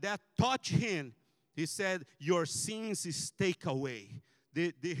that touched him, he said, your sins is taken away.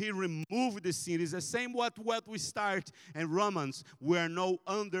 He removed the sin. It's the same what we start in Romans. We are no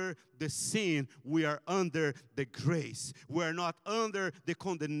under the sin. We are under the grace. We are not under the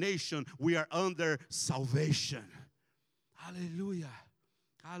condemnation. We are under salvation. Hallelujah.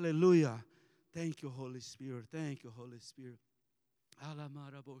 Hallelujah. Thank you, Holy Spirit. Thank you, Holy Spirit. Thank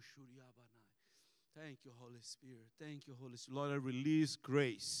you, Holy Spirit. Thank you, Holy Spirit. Lord, I release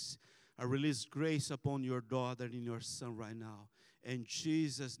grace. I release grace upon your daughter and your son right now. In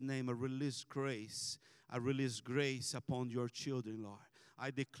Jesus' name, I release grace. I release grace upon your children, Lord. I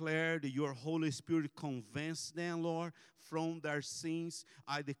declare that your Holy Spirit convince them, Lord, from their sins.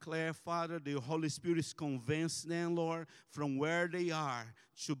 I declare, Father, the Holy Spirit is convince them, Lord, from where they are,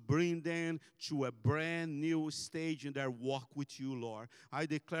 to bring them to a brand new stage in their walk with you, Lord. I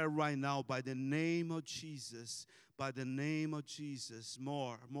declare right now, by the name of Jesus,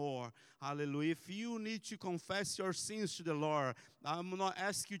 more. Hallelujah. If you need to confess your sins to the Lord, I'm not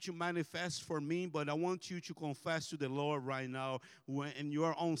asking you to manifest for me, but I want you to confess to the Lord right now in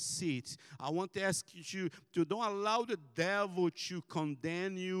your own seat. I want to ask you to don't allow the devil to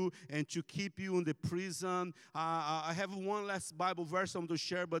condemn you and to keep you in the prison. I have one last Bible verse I'm going to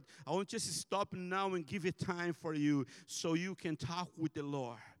share, but I want you to stop now and give it time for you so you can talk with the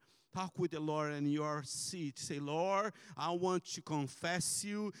Lord. Talk with the Lord in your seat. Say, Lord, I want to confess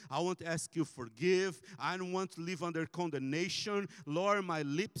you. I want to ask you forgive. I don't want to live under condemnation. Lord, my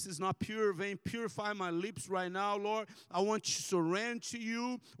lips is not pure. Purify my lips right now, Lord. I want to surrender to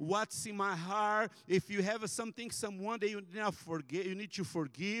you what's in my heart. If you have someone that you need to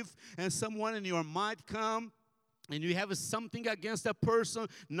forgive, and someone in your mind come, and you have something against that person,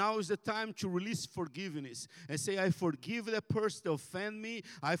 now is the time to release forgiveness. And say, I forgive that person that offended me.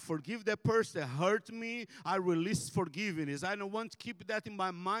 I forgive that person that hurt me. I release forgiveness. I don't want to keep that in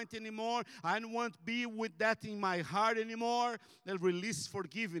my mind anymore. I don't want to be with that in my heart anymore. Then release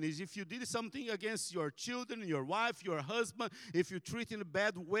forgiveness. If you did something against your children, your wife, your husband, if you treat in a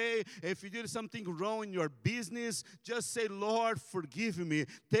bad way, if you did something wrong in your business, just say, Lord, forgive me.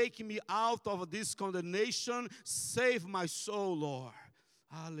 Take me out of this condemnation. Save my soul, Lord.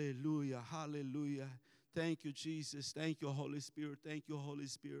 Hallelujah, hallelujah. Thank you, Jesus. Thank you, Holy Spirit. Thank you, Holy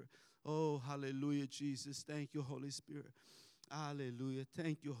Spirit. Oh, hallelujah, Jesus. Thank you, Holy Spirit. Hallelujah.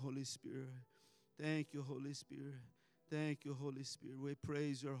 Thank you, Holy Spirit. Thank you, Holy Spirit. Thank you, Holy Spirit. We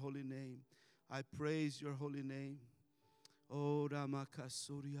praise your holy name. I praise your holy name. Oh,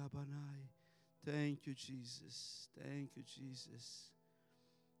 Ramakasuri Abanai. Thank you, Jesus. Thank you, Jesus.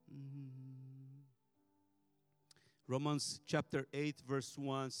 Romans chapter 8, verse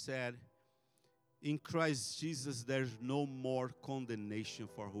 1 said, in Christ Jesus, there's no more condemnation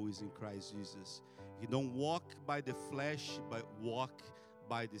for who is in Christ Jesus. You don't walk by the flesh, but walk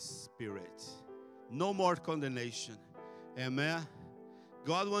by the Spirit. No more condemnation. Amen.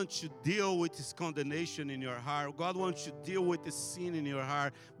 God wants to deal with His condemnation in your heart. God wants to deal with the sin in your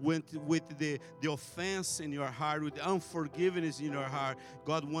heart, with the offense in your heart, with the unforgiveness in your heart.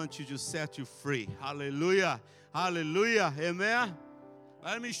 God wants you to set you free. Hallelujah. Hallelujah. Amen.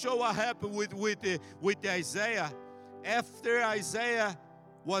 Let me show what happened with Isaiah. After Isaiah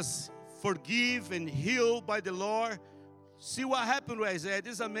was forgiven and healed by the Lord, see what happened with Isaiah.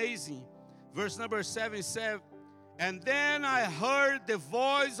 This is amazing. Verse number 7 said, and then I heard the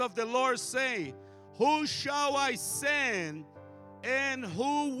voice of the Lord say, who shall I send, and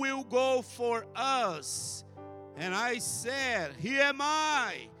who will go for us? And I said, here am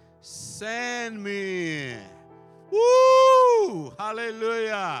I, send me. Woo!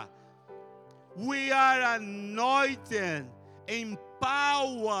 Hallelujah. We are anointed,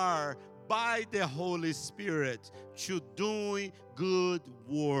 empowered by the Holy Spirit to doing good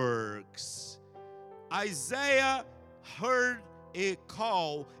works. Isaiah heard a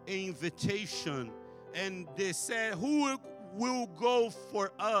call, an invitation, and they said, who will go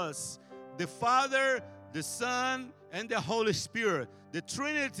for us? The Father, the Son, and the Holy Spirit, the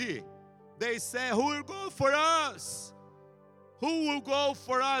Trinity. They said, who will go for us? Who will go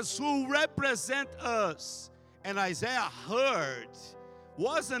for us? Who represent us? And Isaiah heard.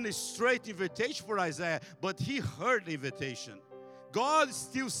 Wasn't a straight invitation for Isaiah, but he heard the invitation. God is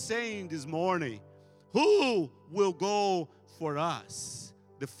still saying this morning, who will go for us?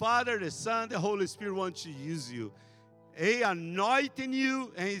 The Father, the Son, the Holy Spirit wants to use you. He anointing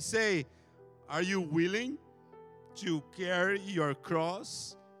you, and He say, are you willing to carry your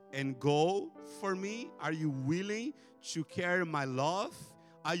cross and go for me? Are you willing to carry my love?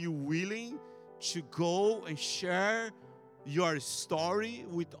 Are you willing to go and share your story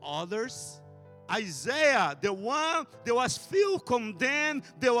with others? Isaiah, the one that was feel condemned,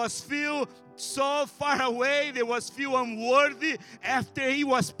 that was feel so far away, that was feel unworthy, after he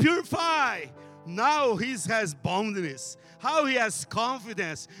was purified, now he has boldness. How he has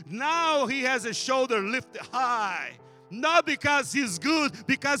confidence. Now he has a shoulder lifted high. Not because he's good,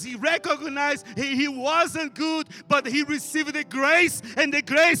 because he recognized he wasn't good, but he received the grace, and the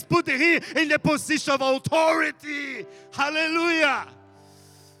grace put him in the position of authority. Hallelujah.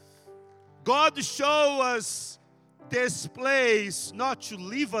 God showed us this place, not to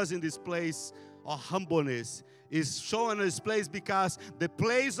leave us in this place of humbleness. Is showing us this place because the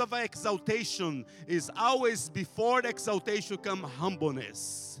place of exaltation is always before the exaltation come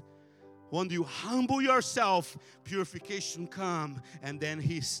humbleness. When you humble yourself, purification come, and then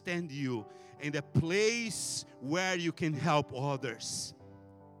He stand you in the place where you can help others.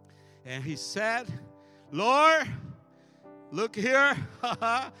 And He said, Lord, look here,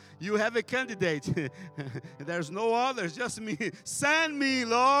 you have a candidate. There's no others, just me. Send me,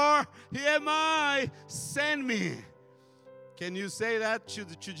 Lord. Here am I. Send me. Can you say that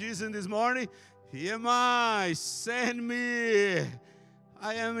to Jesus this morning? Here am I. Send me.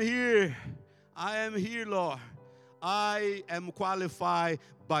 I am here. I am here, Lord. I am qualified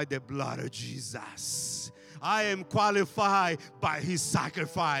by the blood of Jesus. I am qualified by His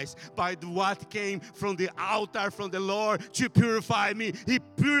sacrifice, by what came from the altar from the Lord to purify me. He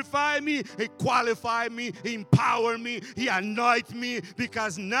purified me, He qualified me, He empowered me, He anointed me,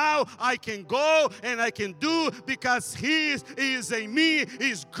 because now I can go and I can do, because He is in me,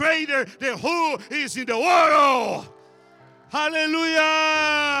 is greater than who is in the world.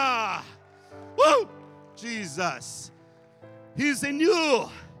 Hallelujah! Woo! Jesus, He's in you.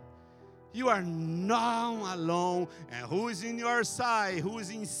 You are not alone. And who is in your side, who is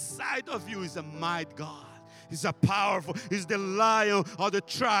inside of you is a mighty God. He's a powerful, He's the Lion of the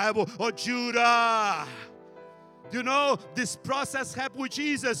tribe of Judah. You know, this process happened with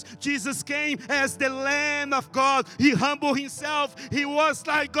Jesus. Jesus came as the Lamb of God. He humbled Himself. He was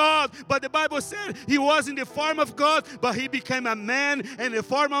like God. But the Bible said He was in the form of God, but He became a man, and the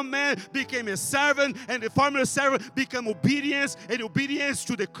form of man became a servant, and the form of a servant became obedience, and obedience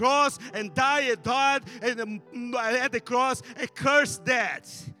to the cross, and died, and at the cross, a cursed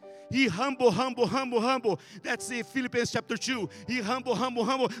death. He humble. That's in Philippians chapter 2. He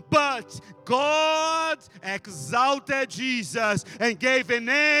humble. But God exalted Jesus and gave a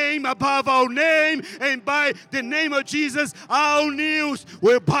name above all name. And by the name of Jesus, all knees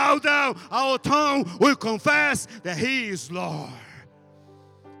will bow down. Our tongue will confess that He is Lord.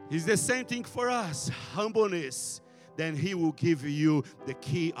 It's the same thing for us. Humbleness. Then He will give you the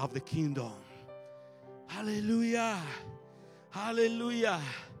key of the kingdom. Hallelujah. Hallelujah.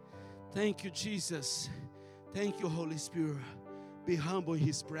 Thank you, Jesus. Thank you, Holy Spirit. Be humble in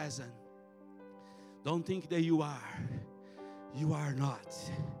His presence. Don't think that you are. You are not.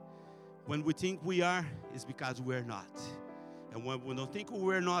 When we think we are, it's because we're not. And when we don't think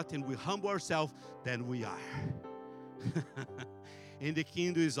we're not and we humble ourselves, then we are. In the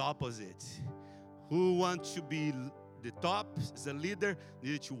kingdom is opposite. Who wants to be the top as a leader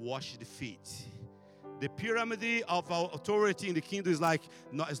needed to wash the feet. The pyramid of our authority in the kingdom is like,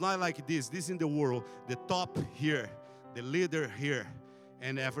 no, it's not like this. This in the world, the top here, the leader here,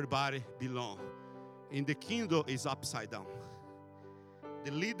 and everybody belong. In the kingdom is upside down. The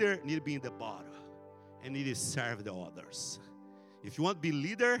leader need to be in the bottom and need to serve the others. If you want to be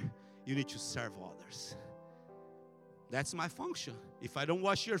leader, you need to serve others. That's my function. If I don't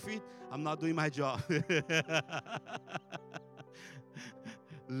wash your feet, I'm not doing my job.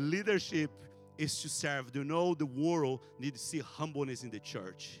 Leadership is to serve. You know, the world needs to see humbleness in the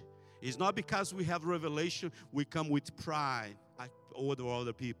church. It's not because we have revelation, we come with pride over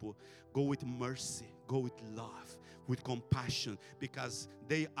other people. Go with mercy, go with love, with compassion, because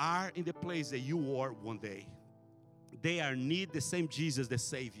they are in the place that you are one day. They are need the same Jesus that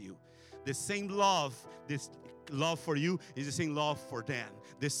saved you. The same love, this love for you is the same love for them.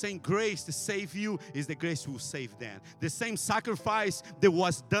 The same grace to save you is the grace who will save them. The same sacrifice that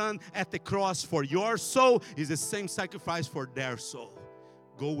was done at the cross for your soul is the same sacrifice for their soul.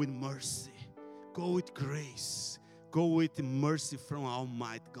 Go with mercy. Go with grace. Go with mercy from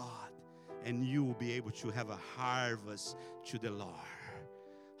Almighty God. And you will be able to have a harvest to the Lord.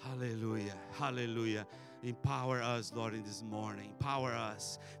 Hallelujah. Hallelujah. Empower us, Lord, in this morning. Empower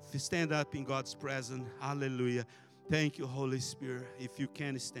us. If you stand up in God's presence, hallelujah. Thank you, Holy Spirit. If you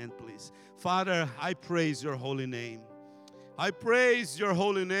can stand, please. Father, I praise your holy name. I praise your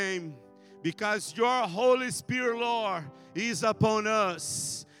holy name because your Holy Spirit, Lord, is upon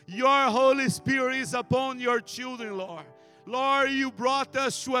us. Your Holy Spirit is upon your children, Lord. Lord, you brought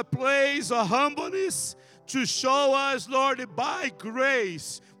us to a place of humbleness to show us, Lord, that by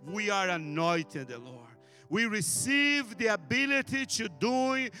grace we are anointed, Lord. We receive the ability to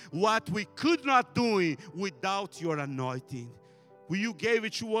do what we could not do without your anointing. You gave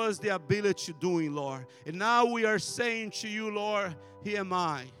it to us the ability to do it, Lord. And now we are saying to you, Lord, here am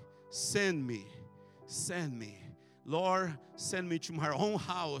I. Send me. Send me. Lord, send me to my own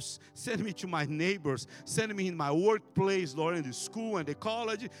house. Send me to my neighbors. Send me in my workplace, Lord, in the school and the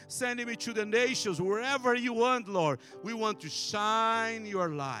college. Send me to the nations, wherever you want, Lord. We want to shine your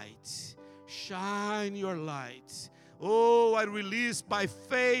light. Shine your light. Oh, I release by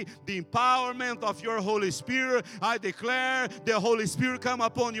faith the empowerment of your Holy Spirit. I declare the Holy Spirit come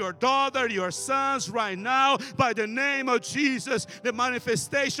upon your daughter, your sons right now by the name of Jesus. The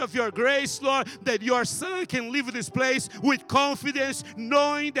manifestation of your grace, Lord, that your son can leave this place with confidence,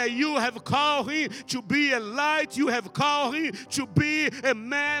 knowing that you have called him to be a light. You have called him to be a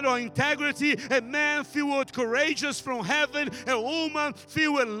man of integrity, a man filled with courageous from heaven, a woman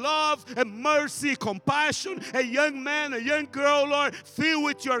filled with love and mercy, compassion, a young man, a young girl, Lord, filled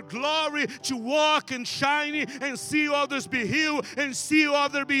with your glory to walk and shine and see others be healed and see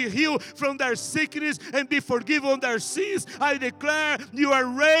others be healed from their sickness and be forgiven their sins. I declare you are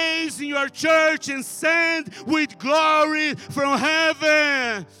raised in your church and sent with glory from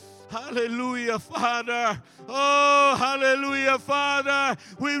heaven. Hallelujah, Father. Oh, hallelujah, Father.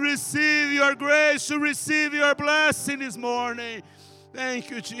 We receive your grace to receive your blessing this morning. Thank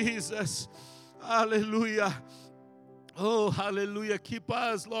you, Jesus. Hallelujah. Oh, hallelujah. Keep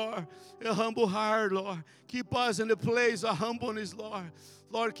us, Lord, a humble heart, Lord. Keep us in the place of humbleness, Lord.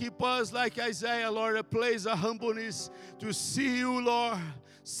 Lord, keep us like Isaiah, Lord, a place of humbleness to see you, Lord.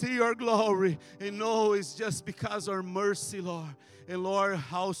 See your glory and know it's just because of our mercy, Lord. And Lord,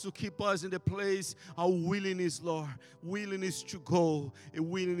 also keep us in the place of willingness, Lord. Willingness to go, a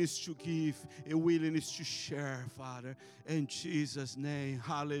willingness to give, a willingness to share, Father. In Jesus' name,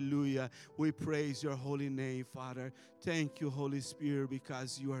 hallelujah. We praise your holy name, Father. Thank you, Holy Spirit,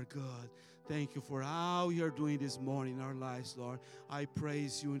 because you are good. Thank you for all you're doing this morning in our lives, Lord. I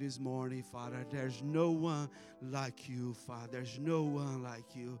praise you this morning, Father. There's no one like you, Father. There's no one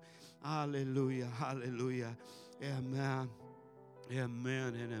like you. Hallelujah, hallelujah. Amen.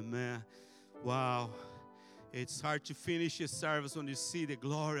 Amen and amen. Wow. It's hard to finish a service when you see the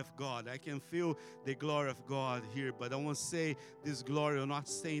glory of God. I can feel the glory of God here, but I want to say this glory will not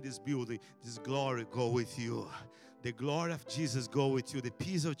stay in this building. This glory go with you. The glory of Jesus go with you. The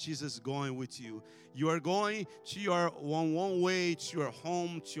peace of Jesus going with you. You are going to your one way, to your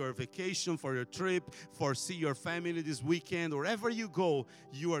home, to your vacation, for your trip, for see your family this weekend. Wherever you go,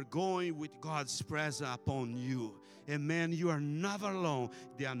 you are going with God's presence upon you. Amen. You are never alone.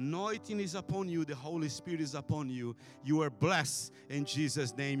 The anointing is upon you. The Holy Spirit is upon you. You are blessed in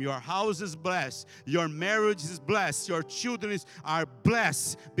Jesus' name. Your house is blessed. Your marriage is blessed. Your children are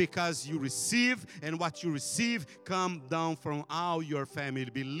blessed because you receive, and what you receive come down from all your family.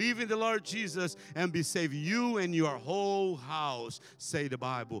 Believe in the Lord Jesus and be saved, you and your whole house, say the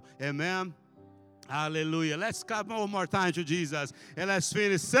Bible. Amen. Hallelujah. Let's clap one more time to Jesus and let's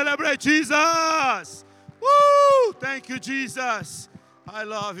finish. Celebrate Jesus. Woo! Thank you, Jesus. I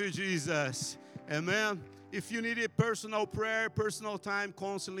love you, Jesus. Amen. If you need a personal prayer, personal time,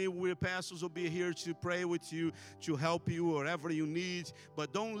 constantly, we pastors will be here to pray with you, to help you, whatever you need.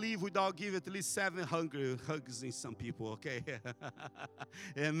 But don't leave without giving at least 7 hugs in some people, okay?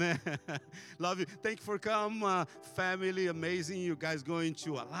 Amen. Love you. Thank you for coming, family. Amazing. You guys going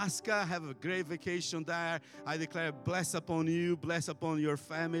to Alaska. Have a great vacation there. I declare bless upon you, bless upon your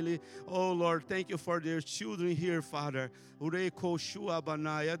family. Oh, Lord, thank you for their children here, Father.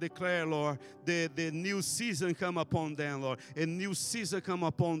 I declare, Lord, the new season come upon them, Lord. A new season come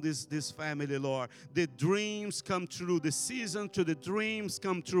upon this family, Lord. The dreams come true. The season to the dreams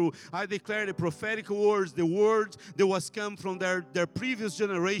come true. I declare the prophetic words, the words that was come from their previous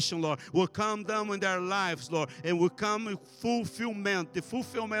generation, Lord, will come down in their lives, Lord, and will come with fulfillment. The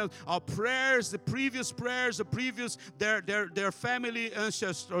fulfillment of prayers, the previous their family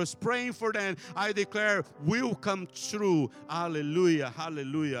ancestors praying for them, I declare will come true. Hallelujah.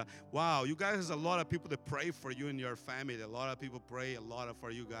 Hallelujah. Wow, you guys, there's a lot of people that pray for you and your family. A lot of people pray a lot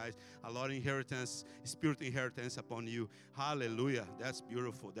for you guys. A lot of inheritance, spirit inheritance upon you. Hallelujah. That's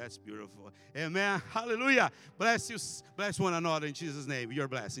beautiful. That's beautiful. Amen. Hallelujah. Bless you. Bless one another in Jesus' name. You're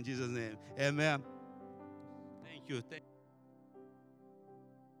blessed in Jesus' name. Amen. Thank you.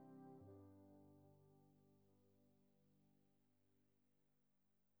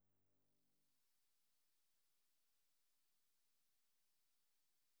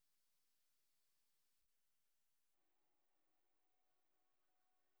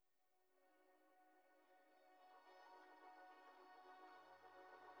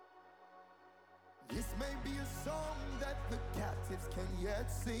 This may be a song that the captives can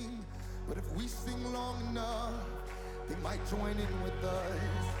yet sing, but if we sing long enough, they might join in with us.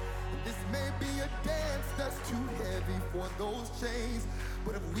 This may be a dance that's too heavy for those chains,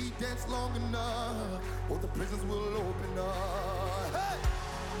 but if we dance long enough, the prisons will open up. Hey!